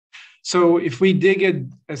So if we dig it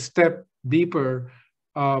a step deeper,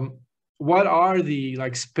 what are the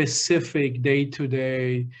like specific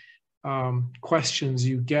day-to-day questions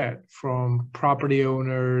you get from property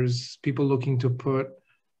owners, people looking to put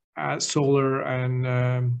solar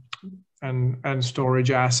and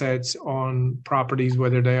storage assets on properties,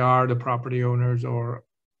 whether they are the property owners or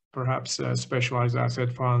perhaps specialized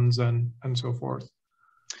asset funds and so forth?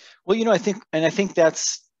 Well, I think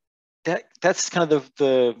that's kind of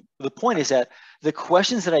the point, is that the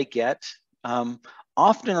questions that I get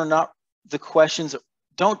often are not the questions,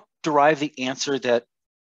 don't derive the answer that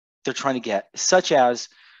they're trying to get, such as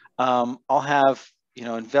I'll have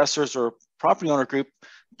investors or property owner group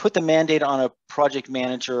put the mandate on a project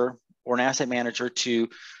manager or an asset manager to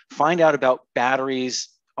find out about batteries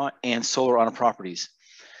and solar on properties.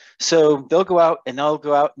 So they'll go out and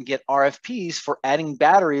get RFPs for adding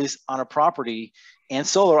batteries on a property and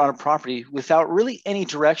solar on a property without really any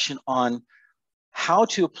direction on how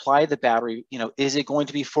to apply the battery. Is it going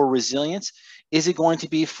to be for resilience? Is it going to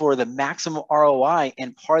be for the maximum ROI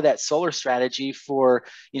and part of that solar strategy for,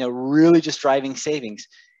 really just driving savings?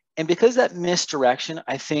 And because of that misdirection,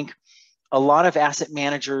 I think a lot of asset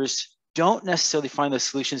managers don't necessarily find the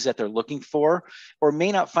solutions that they're looking for, or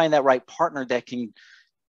may not find that right partner that can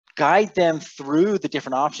guide them through the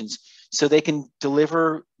different options so they can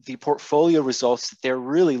deliver the portfolio results that they're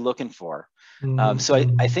really looking for. So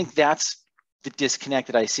I think that's the disconnect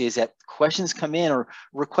that I see, is that questions come in or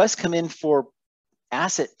requests come in for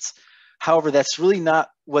assets. However, that's really not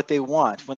what they want.